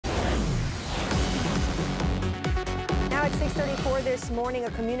At 6:34 this morning,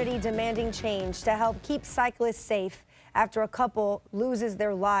 a community demanding change to help keep cyclists safe after a couple loses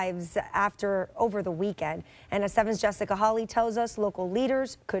their lives over the weekend. And as 7's Jessica Hawley tells us, local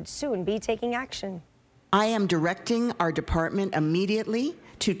leaders could soon be taking action. I am directing our department immediately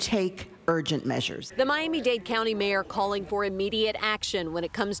to take urgent measures. The Miami-Dade County Mayor calling for immediate action when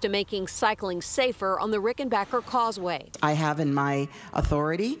it comes to making cycling safer on the Rickenbacker Causeway. I have in my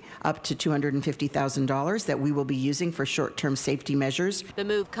authority up to $250,000 that we will be using for short-term safety measures. The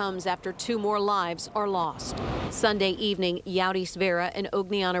move comes after 2 more lives are lost. Sunday evening, Yaudis Vera and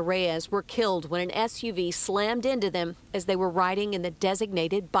Ogniana Reyes were killed when an SUV slammed into them as they were riding in the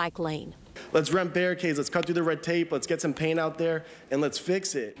designated bike lane. Let's rent barricades, let's cut through the red tape, let's get some paint out there, and let's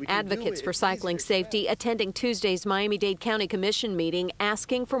fix it. Advocates for cycling safety attending Tuesday's Miami-Dade County Commission meeting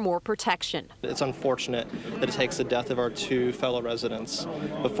asking for more protection. It's unfortunate that it takes the death of our 2 fellow residents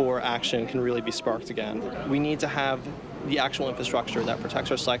before action can really be sparked again. We need to have the actual infrastructure that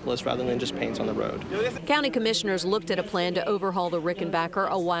protects our cyclists rather than just paints on the road. County commissioners looked at a plan to overhaul the Rickenbacker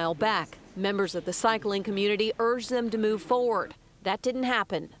a while back. Members of the cycling community urged them to move forward. That didn't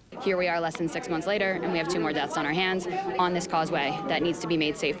happen. Here we are less than 6 months later, and we have 2 more deaths on our hands on this causeway that needs to be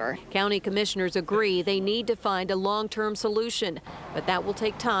made safer. County commissioners agree they need to find a long-term solution, but that will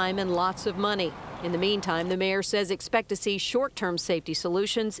take time and lots of money. In the meantime, the mayor says expect to see short-term safety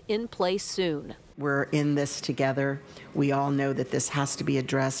solutions in place soon. We're in this together. We all know that this has to be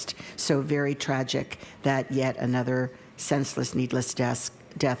addressed. So very tragic that yet another senseless, needless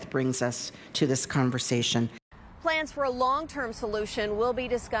death brings us to this conversation. Plans for a long-term solution will be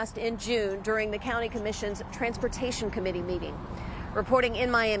discussed in June during the County Commission's Transportation Committee meeting. Reporting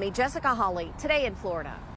in Miami, Jessica Hawley, Today in Florida.